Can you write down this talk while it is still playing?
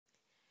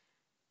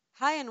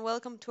Hi and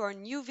welcome to our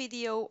new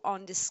video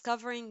on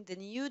discovering the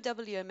new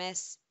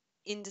WMS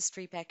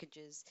industry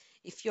packages.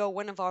 If you're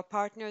one of our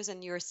partners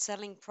and you're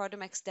selling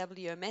Produmex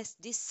WMS,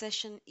 this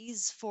session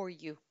is for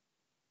you.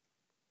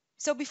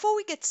 So before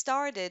we get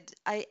started,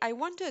 I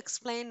want to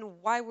explain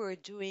why we're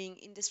doing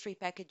industry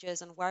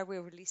packages and why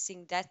we're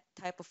releasing that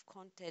type of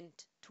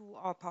content to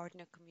our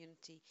partner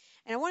community.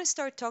 And I want to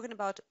start talking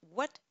about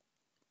what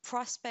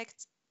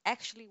prospects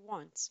actually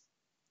want.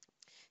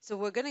 So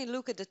we're going to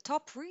look at the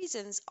top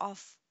reasons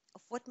of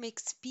what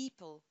makes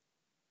people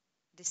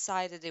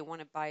decide that they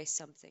want to buy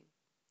something,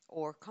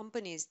 or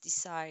companies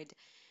decide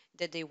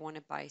that they want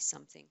to buy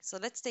something. So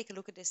let's take a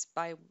look at this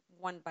by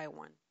one.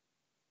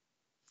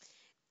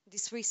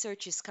 This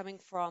research is coming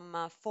from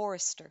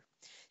Forrester.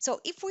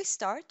 So if we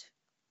start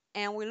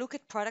and we look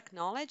at product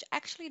knowledge,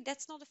 actually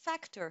that's not a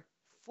factor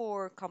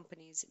for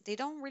companies. They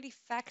don't really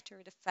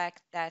factor the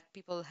fact that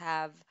people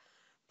have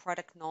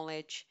product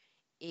knowledge,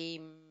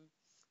 um,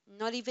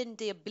 not even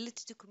the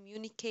ability to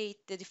communicate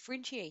the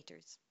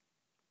differentiators.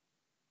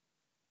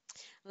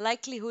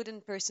 Likelihood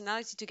and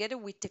personality together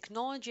with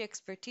technology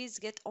expertise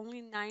get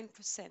only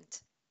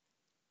 9%.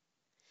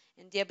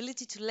 And the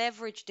ability to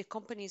leverage the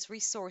company's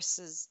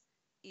resources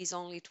is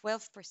only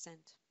 12%.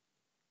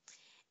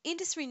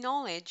 Industry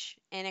knowledge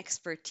and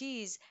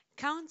expertise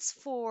counts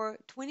for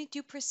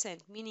 22%,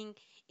 meaning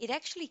it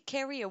actually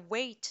carry a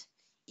weight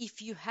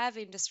if you have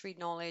industry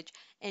knowledge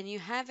and you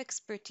have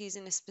expertise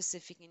in a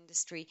specific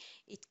industry.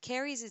 It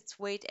carries its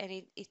weight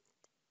and it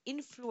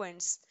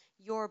influences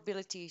your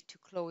ability to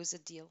close a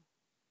deal.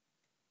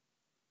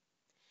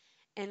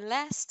 And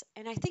last,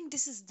 and I think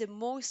this is the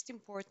most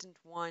important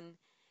one,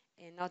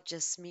 and not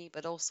just me,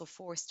 but also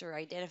Forrester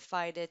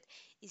identified it,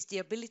 is the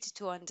ability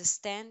to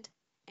understand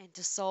and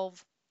to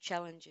solve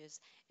challenges.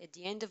 At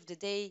the end of the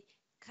day,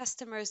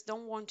 customers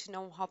don't want to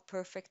know how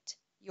perfect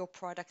your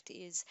product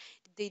is.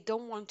 They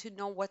don't want to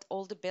know what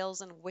all the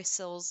bells and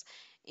whistles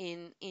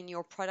in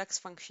your product's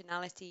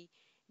functionality.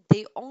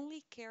 They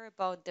only care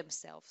about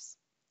themselves,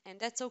 and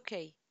that's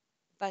okay.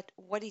 But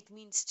what it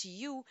means to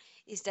you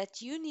is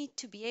that you need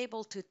to be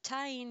able to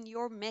tie in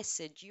your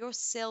message, your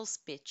sales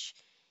pitch,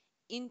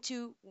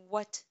 into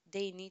what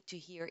they need to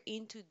hear,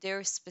 into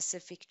their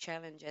specific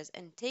challenges,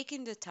 and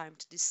taking the time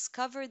to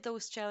discover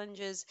those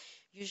challenges.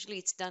 Usually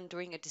it's done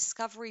during a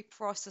discovery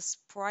process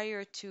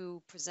prior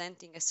to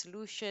presenting a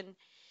solution,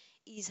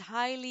 is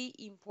highly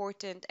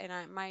important.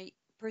 And my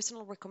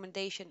personal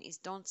recommendation is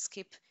don't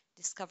skip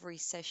discovery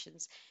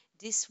sessions.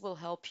 This will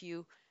help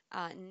you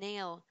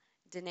nail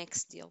the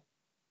next deal.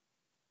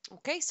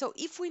 Okay, so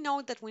if we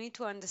know that we need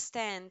to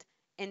understand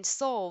and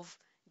solve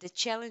the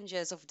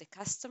challenges of the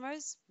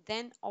customers,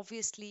 then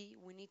obviously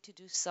we need to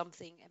do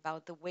something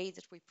about the way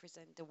that we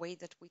present, the way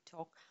that we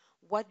talk,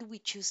 what do we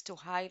choose to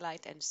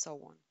highlight, and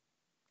so on.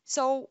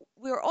 So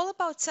we're all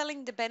about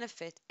selling the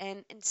benefit,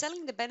 and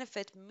selling the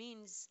benefit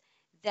means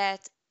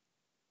that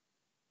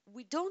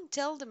we don't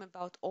tell them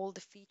about all the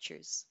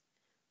features.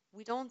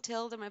 We don't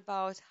tell them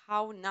about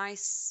how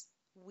nice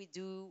we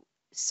do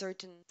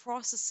certain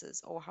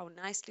processes or how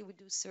nicely we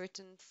do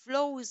certain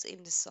flows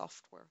in the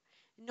software.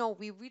 No,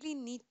 we really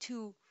need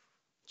to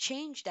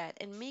change that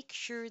and make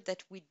sure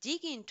that we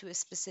dig into a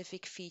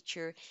specific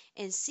feature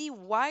and see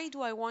why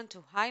do I want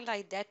to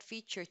highlight that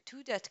feature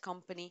to that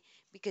company,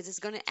 because it's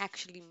going to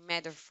actually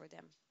matter for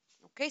them.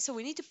 Okay, so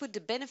we need to put the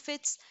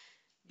benefits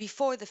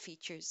before the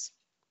features.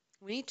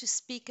 We need to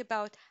speak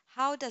about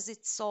how does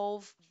it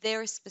solve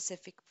their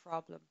specific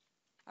problem.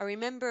 I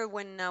remember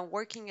when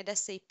working at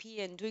SAP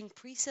and doing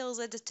pre-sales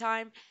at the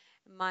time,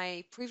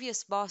 my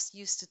previous boss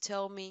used to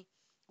tell me,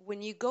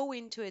 when you go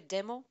into a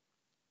demo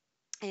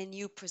and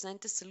you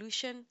present a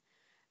solution,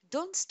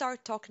 don't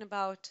start talking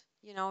about,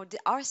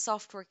 our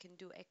software can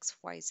do X,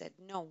 Y, Z.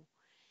 No.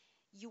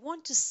 You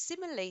want to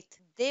simulate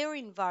their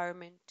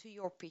environment to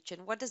your pitch.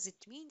 And what does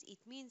it mean? It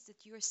means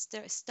that you're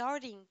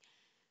starting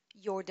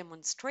your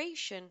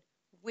demonstration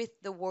with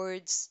the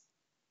words,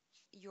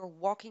 you're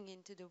walking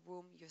into the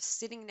room, you're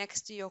sitting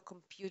next to your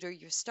computer,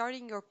 you're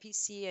starting your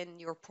PC and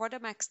your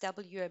Produmex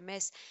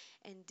WMS,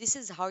 and this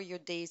is how your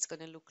day is going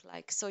to look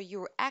like. So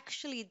you're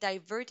actually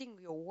diverting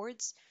your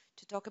words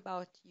to talk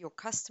about your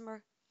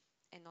customer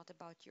and not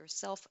about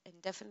yourself, and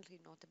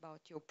definitely not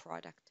about your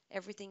product.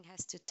 Everything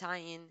has to tie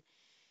in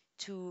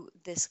to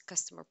this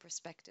customer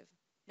perspective.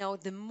 Now,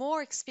 the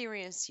more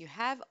experience you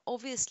have,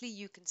 obviously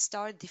you can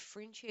start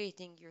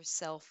differentiating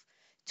yourself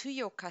to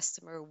your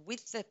customer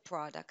with the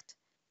product,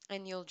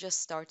 and you'll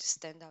just start to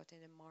stand out in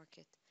the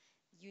market.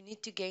 You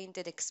need to gain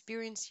that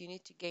experience, you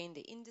need to gain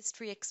the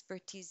industry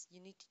expertise, you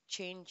need to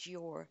change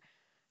your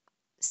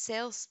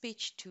sales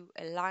pitch to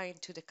align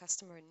to the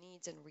customer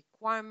needs and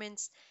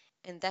requirements,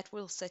 and that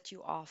will set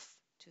you off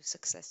to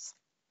success.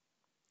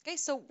 Okay,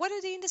 so what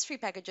are the industry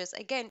packages?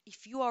 Again,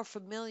 if you are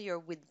familiar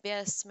with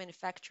BES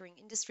manufacturing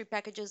industry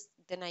packages,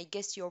 then I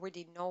guess you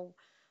already know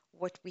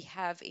what we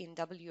have in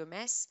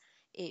WMS.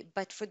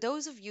 But for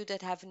those of you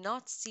that have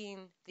not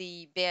seen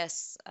the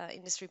BES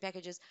industry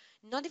packages,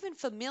 not even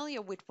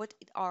familiar with what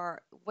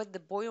the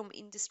BOYOM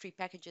industry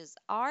packages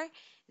are,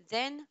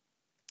 then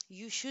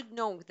you should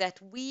know that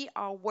we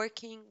are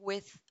working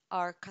with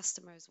our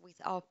customers, with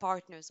our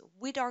partners,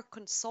 with our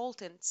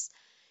consultants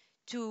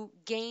to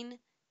gain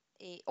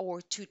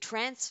or to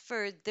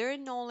transfer their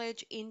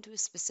knowledge into a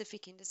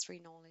specific industry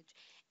knowledge.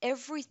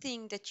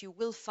 Everything that you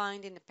will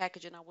find in the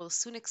package, and I will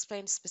soon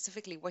explain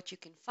specifically what you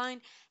can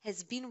find,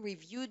 has been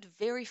reviewed,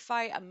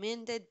 verified,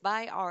 amended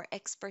by our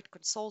expert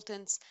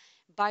consultants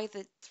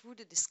through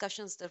the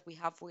discussions that we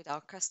have with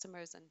our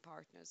customers and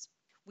partners.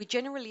 We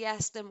generally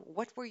ask them,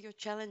 what were your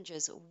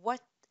challenges?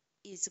 What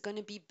is going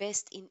to be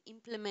best in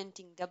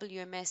implementing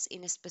WMS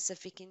in a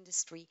specific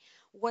industry?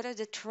 What are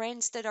the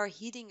trends that are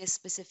hitting a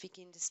specific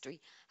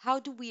industry? How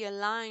do we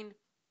align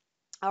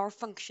our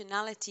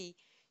functionality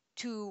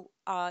to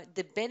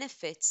the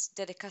benefits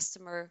that a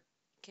customer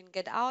can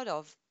get out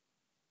of?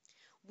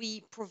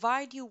 We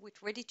provide you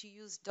with ready to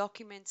use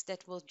documents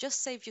that will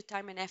just save you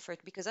time and effort,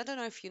 because I don't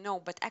know if you know,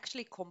 but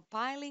actually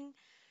compiling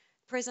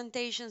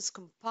presentations,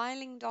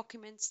 compiling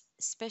documents,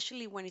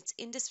 especially when it's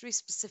industry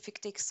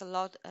specific, takes a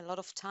lot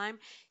of time,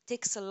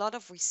 takes a lot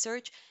of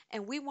research,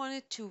 and we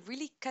wanted to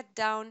really cut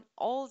down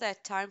all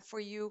that time for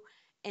you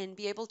and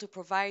be able to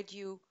provide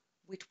you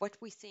with what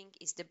we think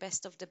is the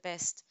best of the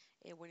best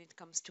when it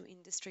comes to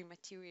industry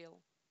material.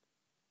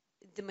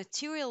 The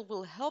material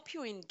will help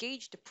you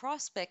engage the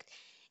prospect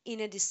in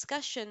a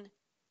discussion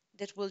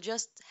that will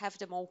just have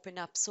them open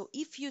up. So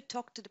if you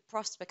talk to the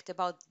prospect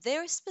about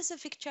their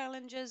specific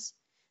challenges,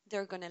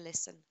 they're going to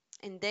listen.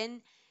 And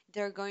then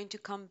they're going to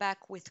come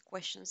back with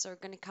questions, they're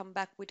going to come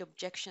back with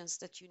objections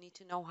that you need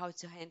to know how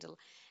to handle,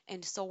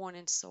 and so on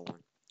and so on.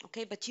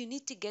 Okay, but you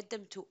need to get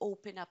them to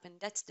open up, and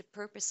that's the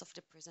purpose of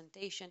the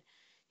presentation,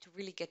 to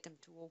really get them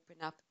to open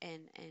up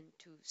and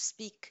to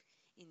speak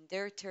in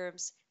their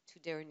terms to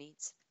their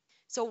needs.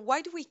 So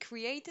why do we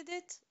created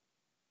it?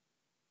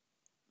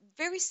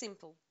 Very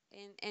simple.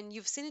 And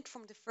you've seen it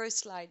from the first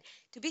slide.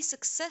 To be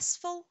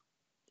successful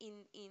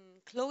in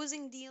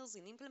closing deals,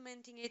 in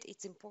implementing it,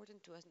 it's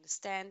important to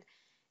understand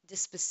the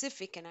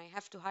specific, and I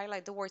have to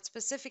highlight the word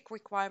specific,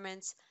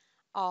 requirements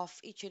of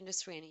each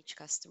industry and each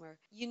customer.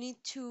 You need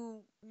to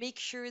make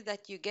sure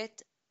that you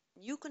get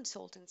new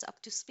consultants up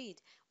to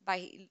speed.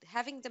 By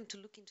having them to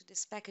look into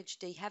this package,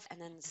 they have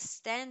an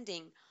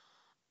understanding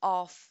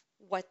of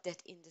what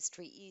that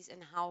industry is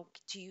and how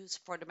to use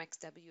Produmex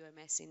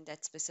WMS in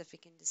that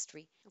specific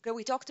industry. Okay,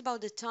 we talked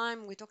about the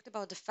time, we talked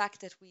about the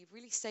fact that we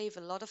really save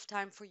a lot of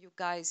time for you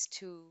guys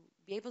to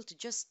be able to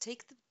just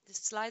take the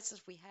slides that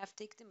we have,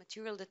 take the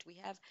material that we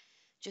have,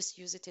 just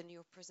use it in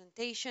your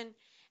presentation.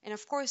 And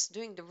of course,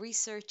 doing the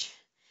research,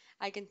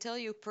 I can tell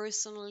you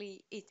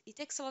personally, it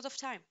takes a lot of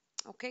time.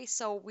 Okay,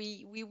 so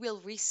we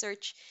will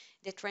research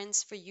the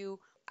trends for you,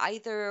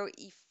 either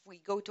if we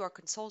go to our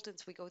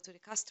consultants, we go to the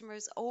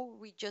customers, or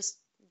we just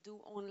do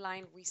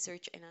online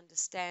research and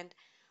understand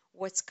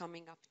what's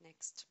coming up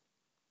next.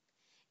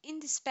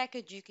 In this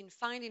package, you can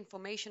find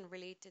information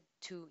related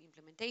to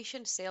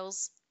implementation,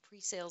 sales,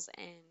 pre-sales,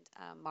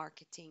 and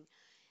marketing.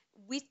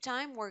 With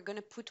time, we're going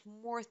to put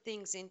more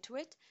things into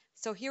it.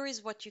 So here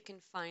is what you can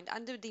find.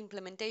 Under the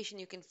implementation,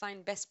 you can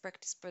find best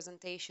practice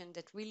presentation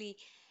that really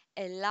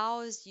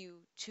allows you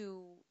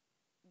to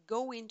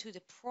go into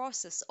the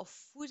process of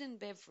food and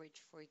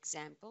beverage, for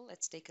example.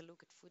 Let's take a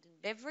look at food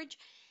and beverage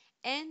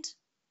and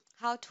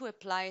how to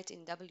apply it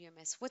in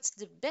WMS. What's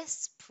the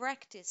best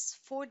practice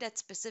for that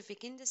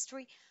specific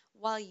industry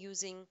while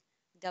using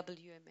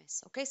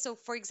WMS? Okay, so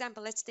for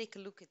example, let's take a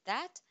look at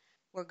that.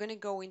 We're going to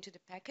go into the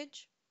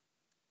package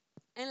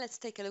and let's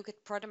take a look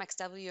at Produmex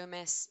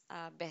WMS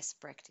best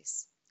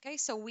practice. Okay,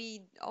 so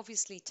we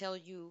obviously tell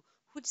you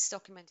who this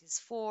document is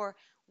for,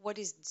 what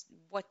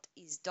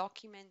is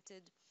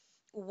documented,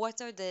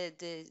 what are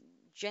the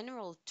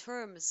general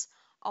terms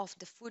of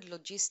the food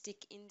logistic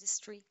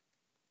industry.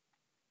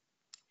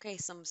 Okay,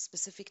 some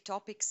specific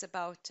topics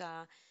about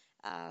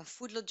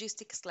food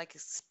logistics, like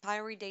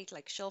expiry date,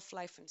 like shelf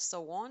life, and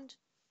so on.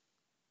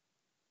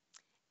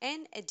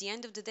 And at the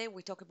end of the day,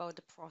 we talk about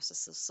the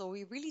processes. So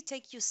we really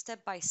take you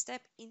step by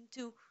step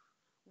into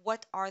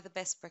what are the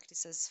best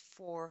practices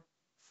for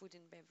food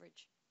and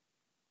beverage.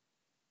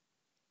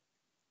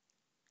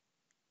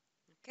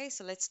 Okay,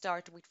 so let's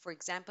start with, for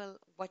example,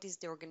 what is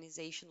the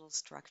organizational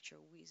structure?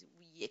 We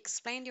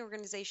explain the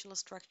organizational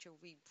structure.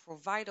 We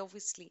provide,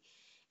 obviously,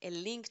 a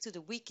link to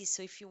the wiki.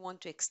 So if you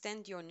want to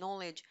extend your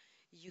knowledge,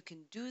 you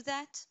can do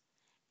that.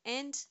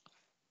 And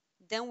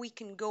then we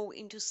can go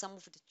into some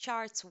of the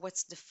charts,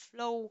 what's the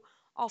flow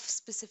of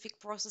specific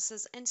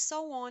processes, and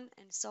so on,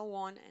 and so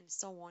on, and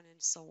so on, and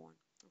so on.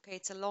 Okay,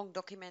 it's a long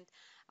document.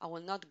 I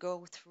will not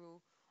go through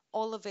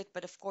all of it,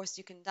 but of course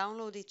you can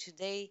download it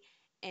today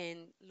and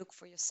look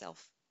for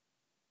yourself.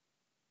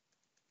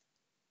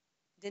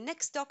 The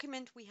next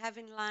document we have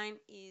in line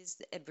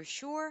is a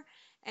brochure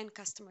and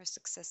customer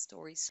success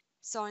stories.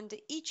 So under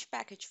each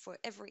package for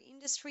every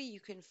industry, you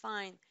can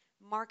find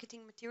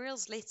marketing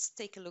materials. Let's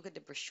take a look at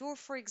the brochure,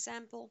 for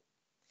example.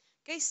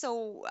 Okay,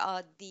 so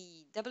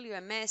the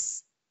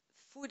WMS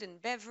food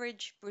and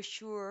beverage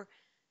brochure,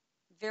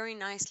 very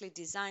nicely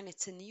designed.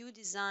 It's a new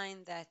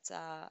design that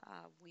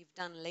we've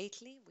done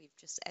lately. We've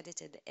just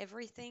edited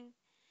everything.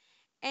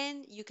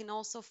 And you can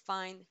also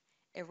find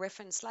a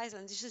reference slide.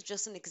 And this is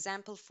just an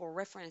example for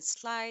reference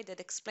slide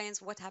that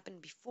explains what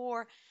happened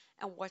before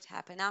and what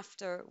happened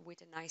after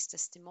with a nice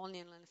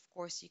testimonial. And of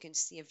course, you can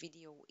see a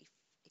video if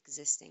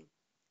existing.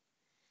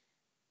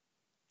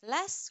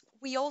 Last,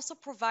 we also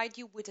provide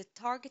you with a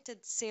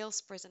targeted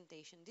sales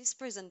presentation. This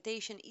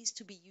presentation is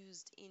to be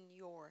used in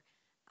your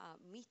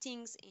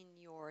meetings,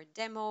 in your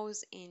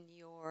demos, in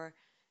your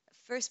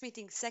first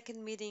meeting,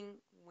 second meeting,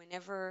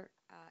 whenever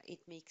it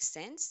makes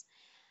sense.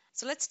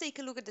 So let's take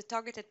a look at the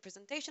targeted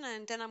presentation,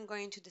 and then I'm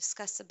going to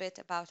discuss a bit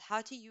about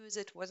how to use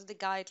it, what are the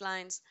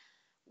guidelines,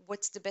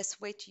 what's the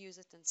best way to use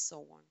it, and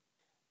so on.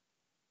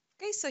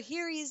 Okay, so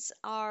here is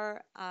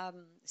our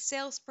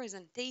sales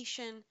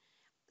presentation.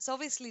 So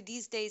obviously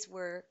these days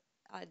we're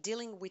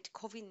dealing with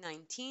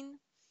COVID-19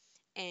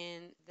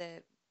 and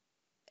the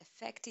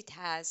effect it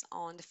has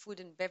on the food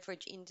and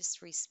beverage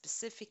industry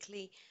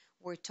specifically.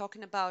 We're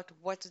talking about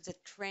what are the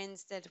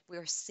trends that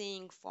we're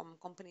seeing from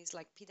companies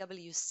like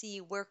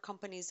PwC, where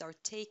companies are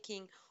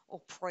taking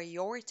or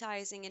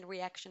prioritizing in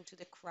reaction to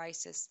the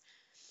crisis,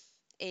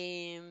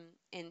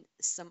 and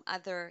some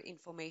other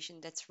information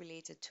that's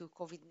related to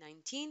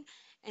COVID-19.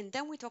 And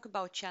then we talk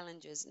about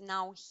challenges.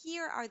 Now,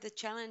 here are the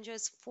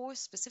challenges for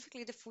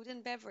specifically the food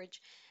and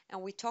beverage.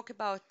 And we talk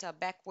about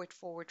backward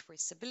forward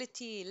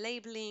traceability,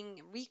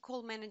 labeling,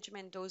 recall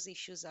management. Those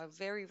issues are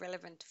very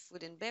relevant to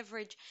food and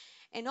beverage.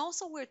 And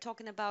also, we're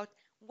talking about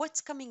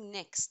what's coming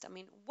next. I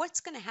mean,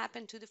 what's going to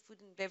happen to the food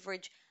and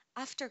beverage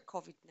after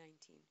COVID-19?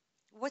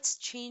 What's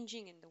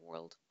changing in the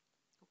world?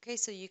 Okay,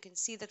 so you can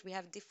see that we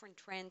have different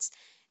trends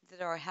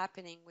that are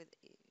happening with,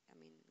 I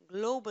mean,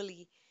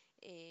 globally.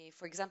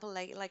 For example,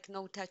 like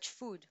no-touch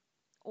food,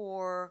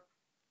 or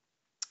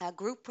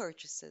group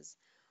purchases,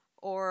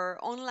 or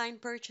online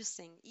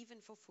purchasing, even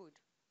for food.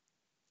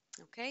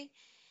 Okay,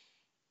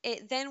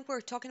 then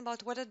we're talking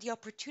about what are the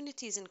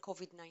opportunities in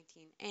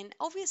COVID-19. And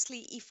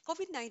obviously, if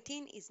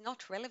COVID-19 is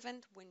not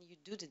relevant when you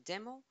do the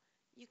demo,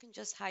 you can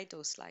just hide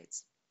those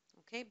slides.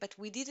 Okay, but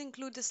we did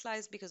include the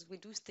slides because we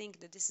do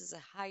think that this is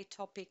a high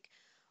topic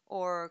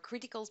or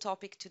critical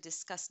topic to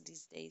discuss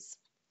these days.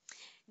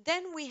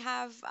 Then we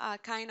have a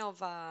kind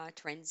of a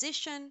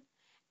transition,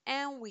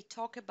 and we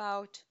talk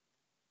about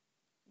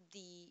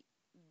the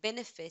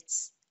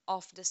benefits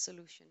of the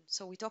solution.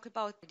 So we talk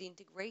about the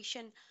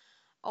integration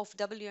of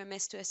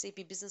WMS to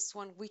SAP Business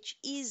One, which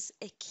is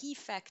a key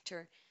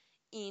factor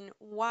in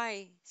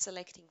why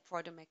selecting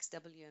Produmex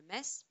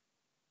WMS.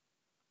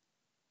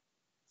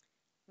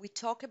 We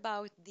talk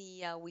about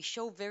we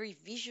show very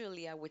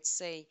visually, I would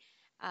say,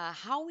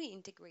 how we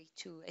integrate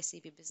to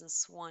SAP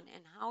Business One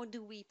and how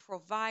do we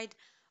provide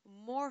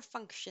more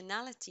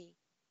functionality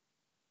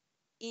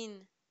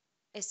in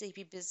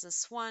SAP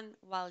Business One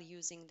while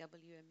using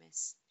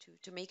WMS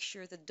to make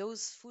sure that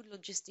those food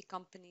logistic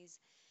companies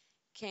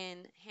can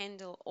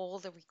handle all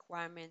the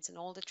requirements and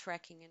all the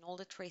tracking and all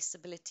the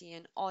traceability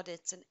and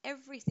audits and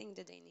everything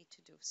that they need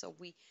to do. So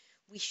we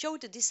show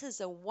that this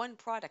is a one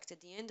product.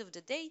 At the end of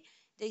the day,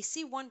 they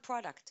see one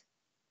product.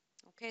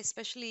 Okay,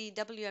 especially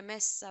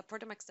WMS,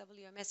 Produmex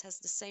WMS has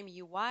the same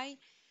UI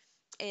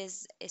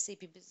as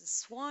SAP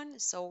Business One,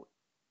 so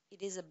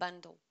it is a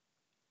bundle.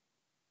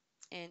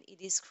 And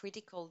it is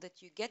critical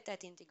that you get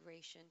that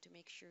integration to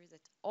make sure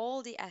that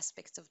all the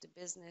aspects of the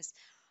business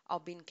are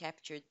being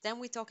captured. Then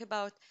we talk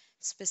about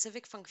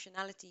specific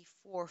functionality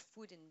for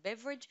food and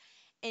beverage,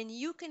 and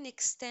you can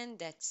extend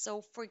that.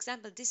 So, for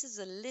example, this is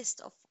a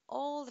list of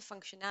all the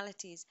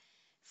functionalities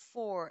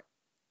for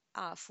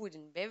food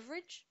and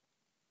beverage,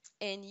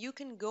 and you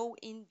can go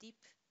in deep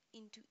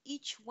into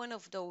each one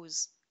of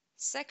those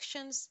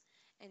sections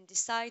and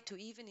decide to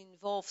even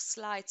involve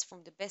slides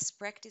from the best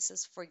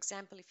practices. For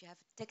example, if you have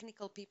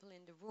technical people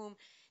in the room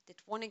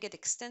that want to get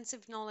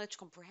extensive knowledge,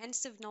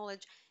 comprehensive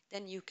knowledge,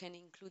 then you can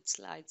include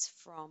slides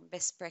from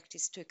best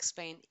practice to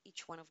explain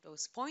each one of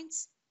those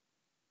points.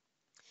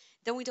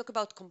 Then we talk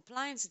about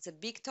compliance. It's a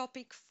big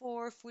topic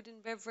for food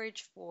and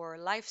beverage, for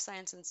life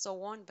science and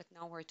so on, but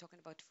now we're talking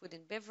about food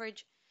and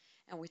beverage,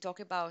 and we talk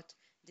about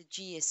the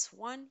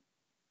GS1.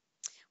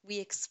 We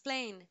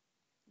explain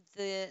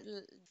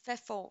the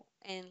FIFO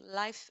and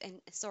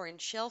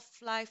and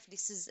shelf life.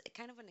 This is a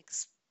kind of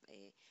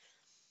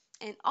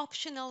an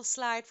optional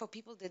slide for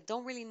people that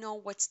don't really know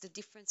what's the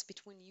difference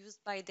between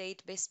used by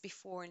date, best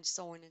before, and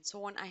so on and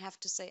so on. I have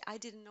to say I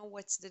didn't know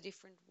what's the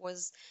difference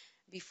was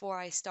before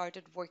I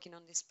started working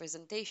on this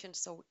presentation,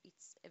 so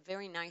it's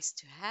very nice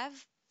to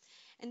have.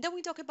 And then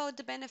we talk about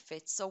the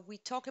benefits. So we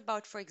talk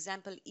about, for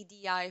example,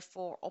 EDI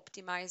for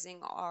optimizing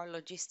our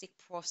logistic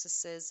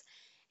processes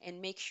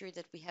and make sure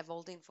that we have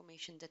all the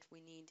information that we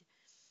need.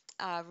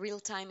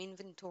 Real-time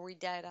inventory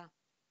data,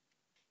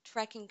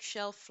 tracking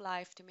shelf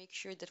life to make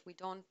sure that we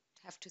don't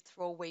have to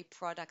throw away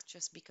products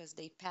just because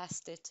they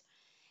passed it.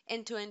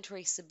 End-to-end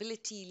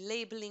traceability,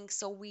 labeling.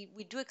 So we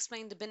do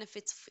explain the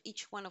benefits of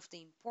each one of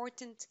the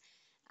important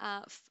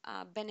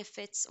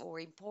benefits or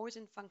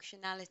important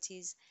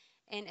functionalities.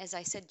 And as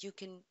I said, you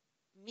can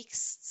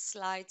mixed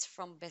slides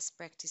from best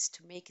practice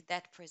to make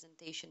that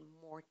presentation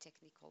more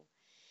technical.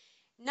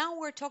 Now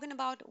we're talking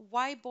about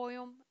why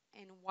Boyum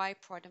and why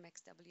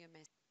Produmex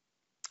WMS.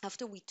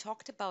 After we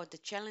talked about the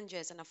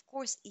challenges, and of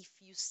course, if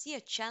you see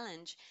a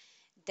challenge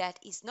that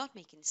is not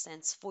making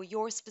sense for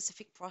your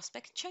specific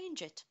prospect,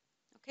 change it.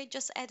 Okay,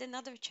 just add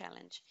another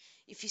challenge.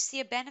 If you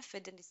see a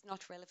benefit that is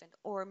not relevant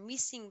or a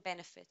missing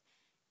benefit,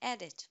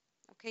 add it.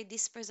 Okay,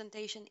 this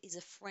presentation is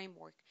a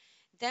framework.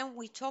 Then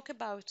we talk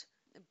about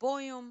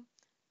Boyum,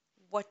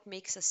 what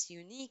makes us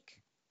unique,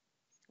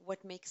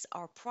 what makes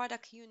our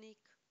product unique,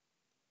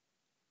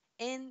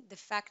 and the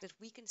fact that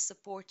we can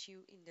support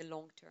you in the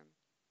long term.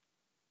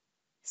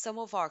 Some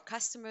of our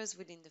customers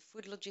within the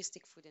food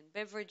logistic, food and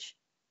beverage,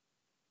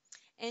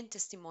 and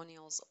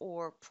testimonials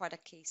or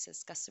product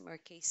cases, customer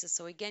cases.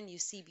 So again, you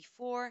see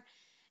before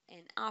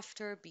and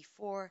after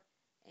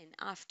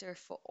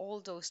for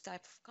all those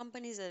type of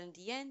companies, and in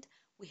the end,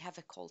 we have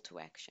a call to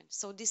action.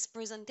 So this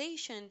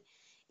presentation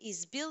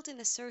is built in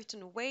a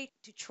certain way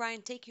to try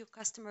and take your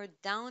customer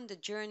down the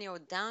journey or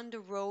down the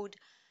road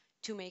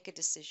to make a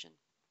decision.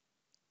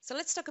 So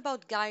let's talk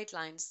about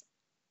guidelines.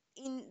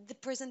 In the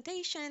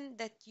presentation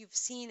that you've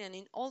seen and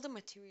in all the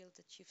material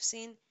that you've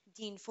seen,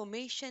 the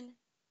information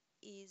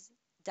is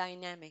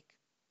dynamic,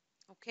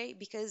 okay?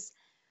 Because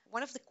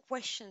one of the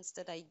questions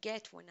that I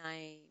get when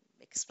I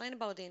explain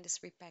about the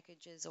industry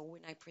packages or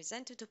when I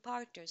present it to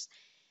partners,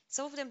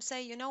 some of them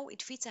say,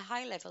 it fits a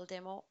high level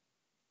demo,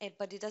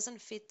 but it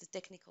doesn't fit the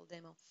technical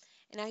demo.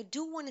 And I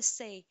do want to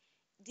say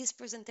this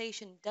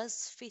presentation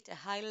does fit a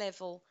high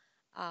level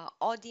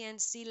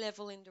audience, C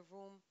level in the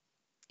room.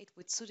 It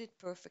would suit it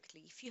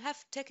perfectly. If you have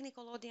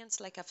technical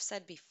audience, like I've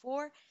said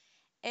before,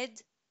 add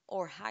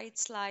or hide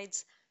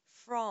slides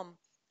from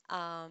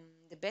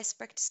the best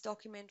practice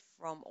document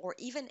from, or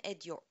even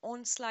add your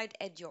own slide,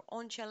 add your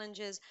own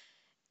challenges,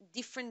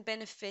 different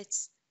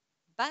benefits,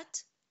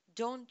 but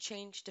don't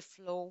change the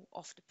flow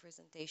of the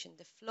presentation.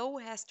 The flow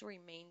has to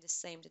remain the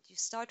same, that you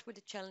start with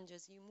the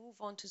challenges, you move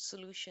on to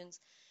solutions,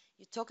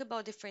 you talk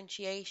about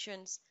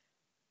differentiations,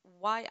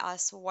 why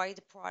us, why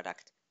the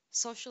product,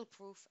 social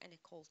proof, and a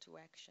call to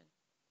action.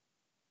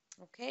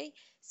 Okay,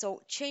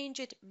 so change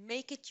it,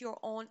 make it your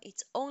own.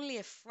 It's only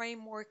a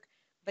framework,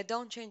 but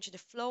don't change the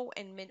flow.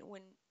 And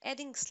when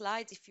adding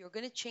slides, if you're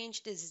going to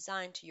change the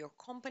design to your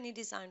company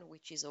design,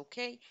 which is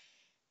okay,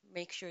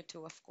 make sure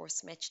to, of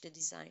course, match the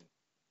design.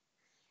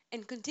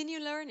 And continue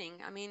learning.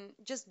 I mean,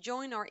 just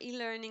join our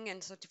e-learning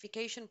and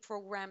certification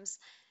programs,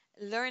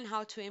 learn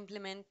how to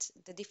implement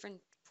the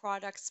different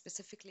products,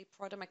 specifically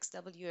Produmex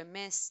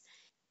WMS,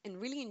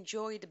 and really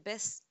enjoy the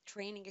best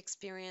training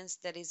experience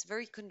that is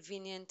very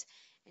convenient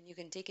and you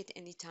can take it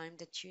anytime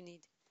that you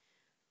need.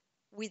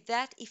 With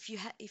that, if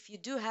you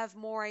do have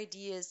more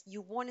ideas,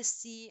 you want to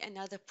see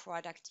another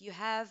product, you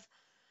have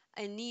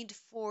a need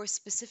for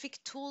specific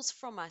tools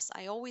from us,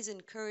 I always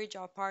encourage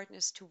our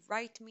partners to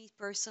write me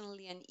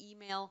personally an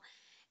email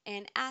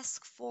and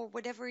ask for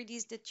whatever it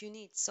is that you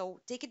need.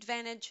 So take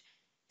advantage,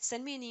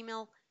 send me an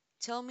email,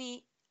 tell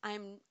me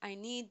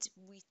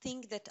we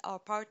think that our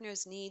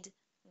partners need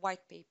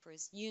white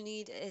papers, you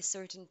need a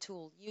certain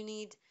tool, you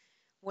need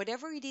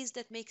whatever it is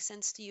that makes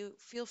sense to you,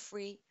 feel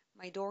free.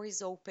 My door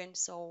is open,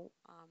 so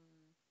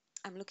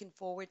I'm looking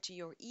forward to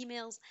your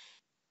emails.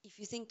 If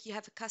you think you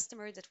have a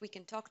customer that we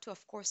can talk to,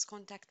 of course,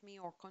 contact me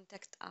or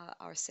contact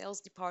our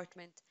sales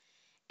department.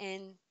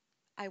 And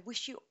I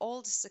wish you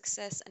all the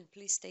success and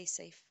please stay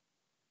safe.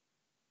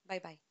 Bye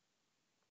bye.